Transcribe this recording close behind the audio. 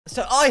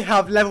So I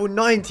have level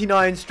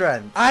 99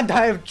 strength, and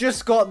I have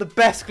just got the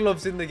best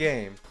gloves in the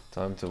game.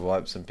 Time to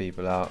wipe some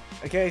people out.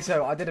 Okay,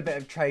 so I did a bit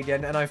of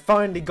trading, and I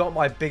finally got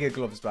my bigger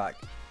gloves back.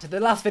 So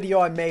the last video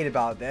I made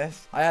about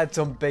this, I had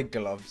some big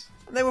gloves,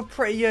 and they were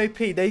pretty OP.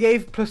 They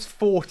gave plus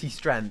 40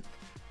 strength,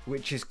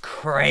 which is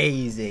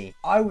crazy.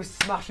 I was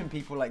smashing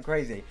people like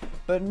crazy,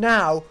 but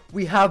now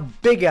we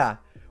have bigger,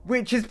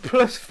 which is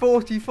plus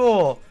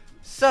 44.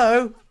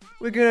 So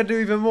we're gonna do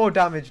even more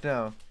damage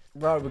now.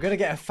 Right, we're going to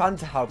get a fan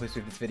to help us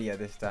with this video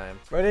this time.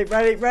 Ready,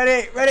 ready,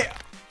 ready, ready.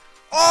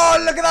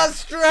 Oh, look at that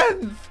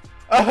strength.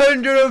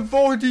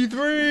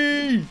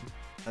 143.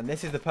 And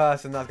this is the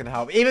person that's going to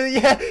help. Even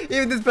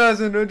this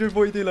person,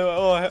 143.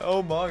 Like,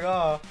 oh my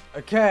God.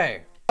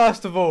 Okay.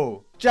 First of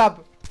all,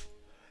 jab.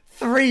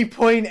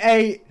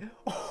 3.8.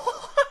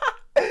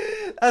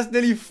 That's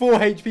nearly 4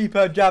 HP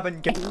per jab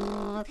and get.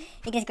 You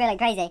just go like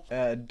crazy.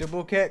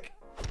 Double kick.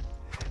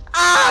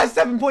 Ah,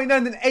 7.9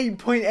 then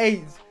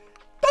 8.8.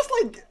 That's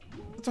like...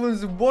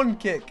 someone's one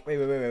kick. Wait.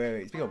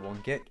 Speaking of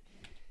one kick.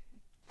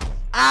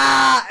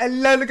 Ah!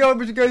 And look how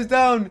much it goes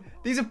down.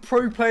 These are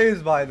pro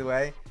players, by the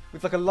way,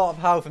 with like a lot of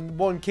health, and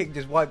one kick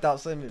just wiped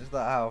out so much of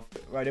that health.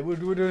 Right,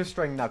 we'll do a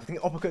string now. I think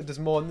uppercut does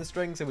more than the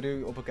string, so we'll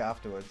do uppercut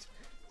afterwards.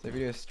 So if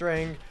we do a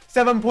string,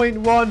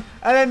 7.1,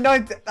 and then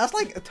 90. That's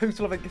like a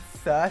total of like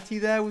 30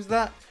 there, was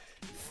that?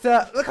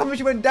 Look how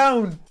much it went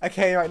down.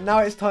 Okay, right, now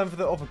it's time for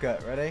the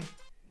uppercut. Ready?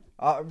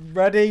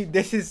 Ready?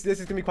 This is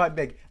gonna be quite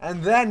big.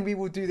 And then we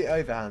will do the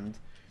overhand.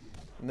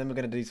 And then we're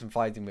gonna do some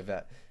fighting with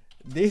it.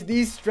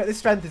 This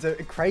strength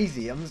is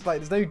crazy. I'm just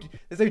like,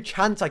 there's no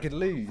chance I could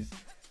lose.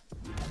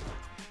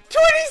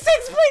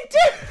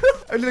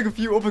 26.2. Only like a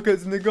few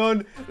uppercuts and they're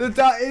gone. It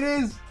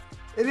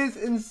is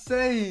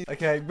insane.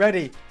 Okay,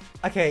 ready.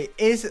 Okay,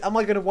 am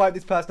I gonna wipe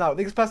this person out?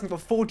 This person's got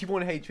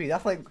 41 HP.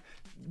 That's like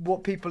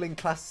what people in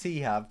class C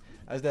have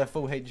as their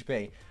full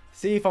HP.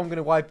 See if I'm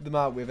gonna wipe them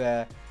out with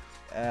a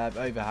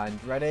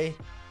overhand. Ready?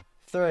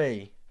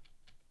 3,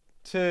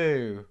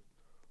 2,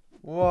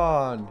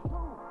 1.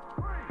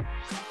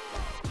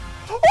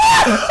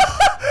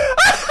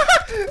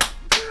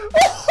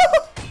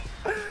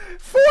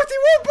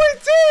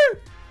 41.2.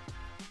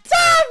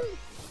 Damn!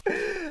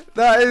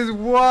 That is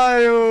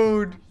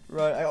wild.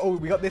 Right. Oh,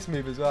 we got this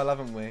move as well,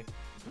 haven't we?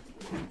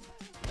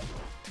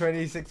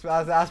 26.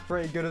 That's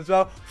pretty good as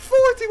well.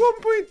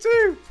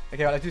 41.2.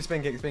 Okay, right, let's do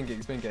spin kick.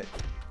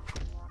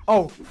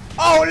 Oh,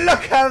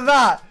 look at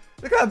that.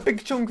 Look at that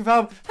big chunk of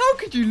health. How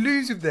could you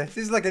lose with this?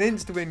 This is like an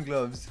insta-win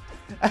gloves.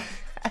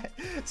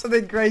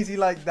 Something crazy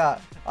like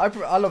that. I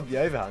love the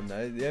overhand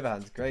though. The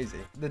overhand's crazy.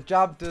 The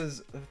jab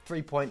does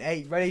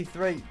 3.8. Ready?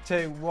 3,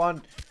 2,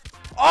 1.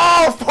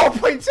 Oh, 4.2.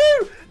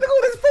 Look at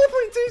all this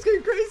 4.2 is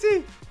going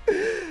crazy.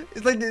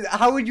 It's like,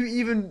 how would you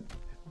even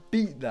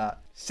beat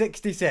that?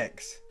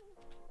 66.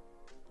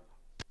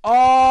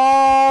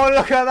 Oh,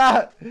 look at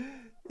that.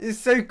 It's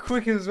so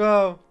quick as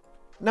well.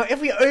 Now,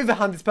 if we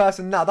overhand this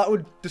person now, that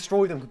would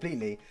destroy them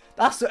completely.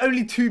 That's the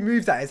only 2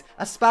 moves that is.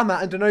 A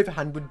spammer and an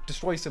overhand would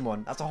destroy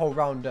someone. That's a whole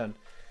round done.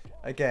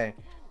 Okay.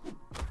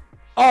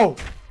 Oh!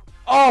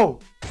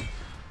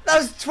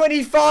 That's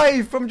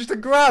 25 from just a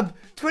grab.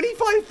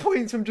 25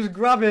 points from just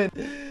grabbing.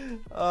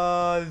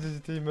 Oh, this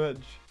is too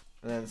much.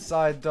 And then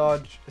side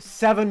dodge.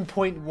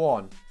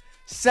 7.1.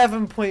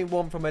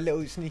 7.1 from a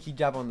little sneaky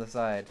jab on the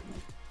side.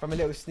 From a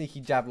little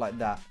sneaky jab like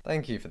that.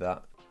 Thank you for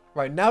that.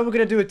 Right, now we're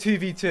going to do a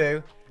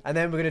 2v2. And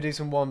then we're going to do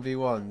some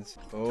 1v1s.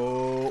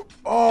 Oh,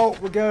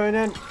 we're going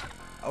in.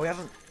 Oh, we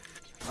haven't.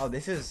 Oh, we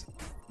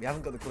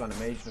haven't got the cool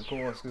animation, of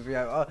course, because we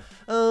have.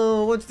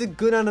 Oh, what's the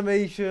gun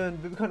animation?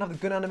 But we can't have the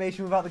gun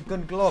animation without the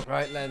gun glove.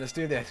 Right, let's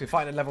do this. We're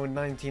fighting at level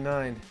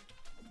 99.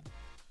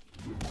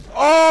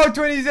 Oh,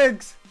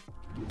 26.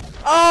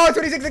 Oh,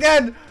 26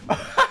 again.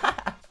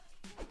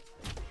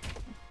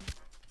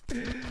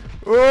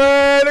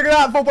 Whoa, look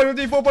at that.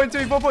 4.2,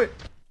 4.2, 4 point.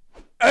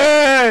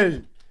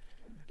 Hey!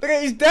 Look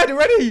at, he's dead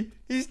already.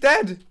 He's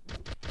dead.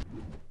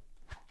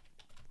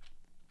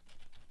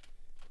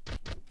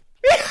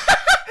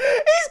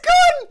 He's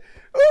gone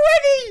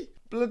already.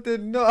 Blood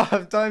did not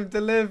have time to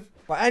live.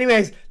 Right,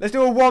 anyways, let's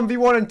do a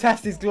 1v1 and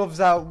test these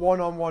gloves out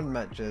one-on-one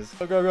matches.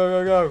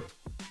 Go.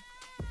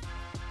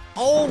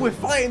 Oh, we're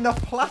fighting the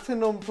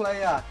Platinum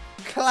player.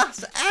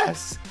 Class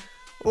S.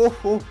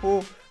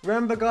 Oh.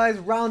 Remember, guys,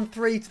 round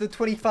 3 to the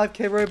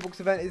 25k Roblox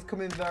event is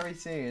coming very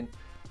soon.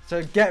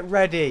 So get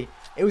ready.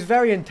 It was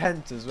very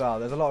intense as well.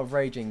 There's a lot of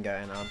raging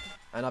going on.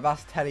 And I've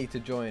asked Telly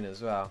to join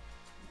as well.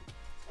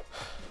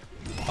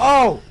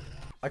 Oh!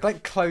 I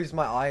like closed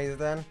my eyes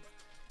then.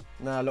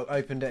 No, look,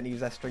 opened it and he was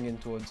there stringing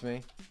towards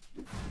me.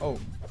 Oh,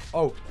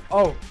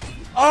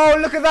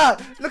 look at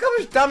that! Look how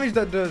much damage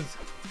that does!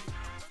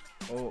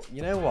 Oh,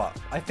 you know what?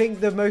 I think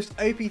the most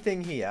OP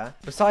thing here,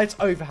 besides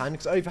overhand,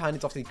 because overhand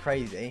is obviously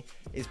crazy,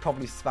 is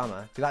probably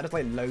spammer. Because that does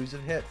like loads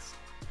of hits.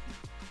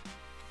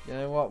 You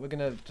know what? We're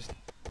gonna just...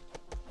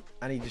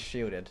 And he just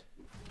shielded.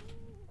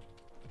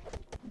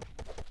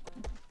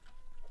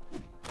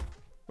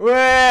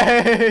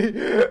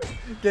 Way!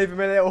 Gave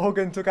him a little hug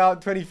and took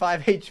out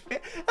 25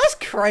 HP. That's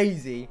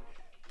crazy.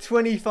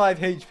 25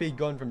 HP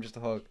gone from just a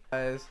hug.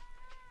 Guys,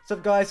 what's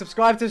up, guys?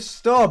 Subscribe to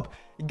Stub.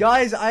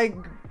 Guys,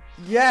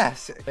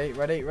 yes.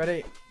 Ready?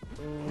 Wait.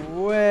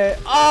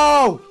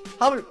 Oh!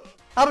 How much?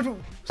 Was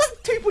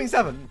that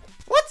 2.7?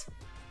 What?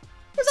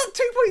 Was that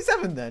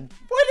 2.7 then?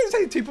 Why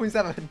did it say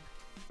 2.7?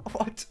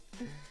 What?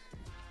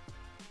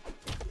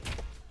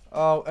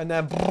 Oh, and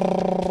then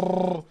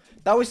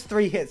that was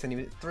 3 hits, and he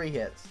was 3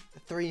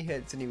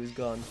 hits, and he was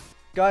gone.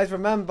 Guys,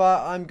 remember,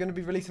 I'm going to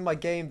be releasing my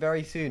game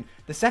very soon.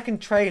 The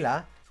second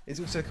trailer is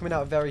also coming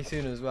out very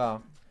soon as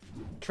well.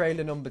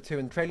 Trailer number 2,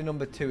 and trailer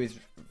number 2 is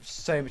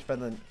so much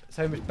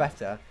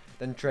better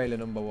than trailer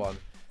number 1.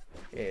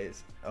 It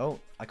is. Oh,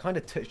 I kind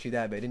of touched you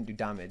there, but it didn't do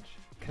damage.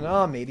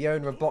 Konami, the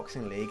owner of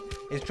Boxing League,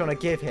 is trying to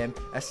give him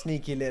a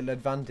sneaky little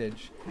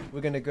advantage.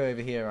 We're going to go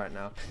over here right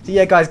now. So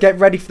yeah, guys, get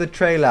ready for the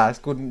trailer. It's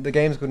called, the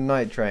game's called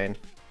Night Train.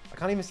 I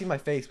can't even see my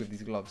face with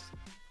these gloves.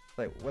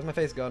 Like, where's my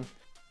face gone?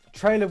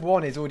 Trailer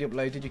 1 is already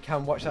uploaded. You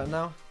can watch that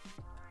now.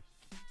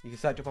 You can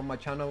search up on my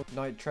channel,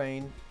 Night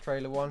Train,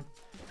 Trailer 1.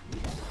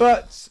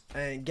 But,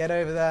 get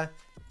over there.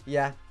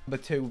 Yeah,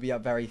 number 2 will be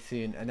up very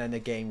soon. And then the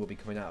game will be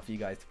coming out for you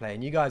guys to play.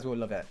 And you guys will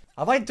love it.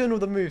 Have I done all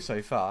the moves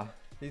so far?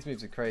 These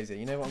moves are crazy.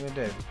 You know what I'm going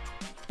to do?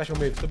 Special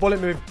move. The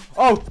bullet move.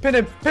 Oh, pin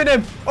him. Pin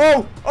him.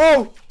 Oh,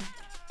 oh.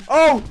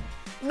 Oh,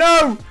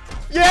 no.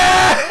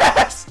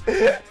 Yes.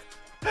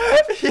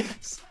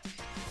 Yes.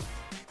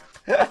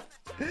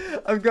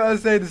 I've got to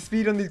say, the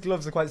speed on these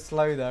gloves are quite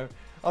slow, though.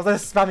 I was like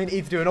spamming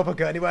E to do an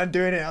uppercut, and he weren't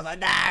doing it. I was like,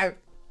 no.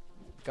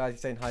 Guys,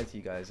 he's saying hi to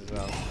you guys as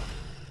well.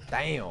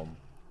 Damn.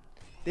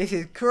 This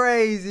is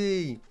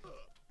crazy.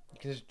 You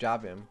can just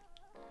jab him.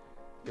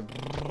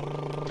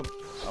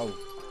 Oh.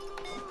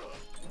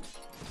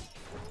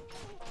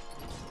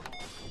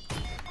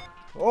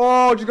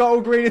 Oh, just got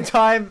all green in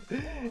time.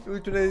 He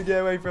was trying to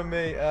get away from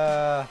me.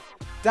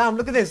 Damn,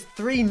 look at this.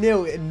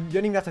 3-0, and you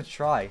don't even have to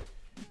try.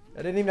 I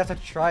didn't even have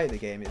to try the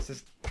game. It's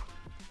just...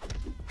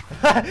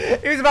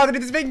 He was about to do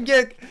the spin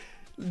kick.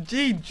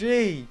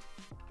 GG.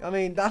 I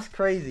mean, that's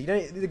crazy. You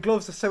don't, the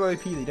gloves are so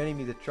OP that you don't even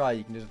need to try.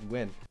 You can just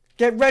win.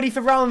 Get ready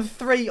for round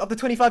 3 of the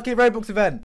 25k Roblox event.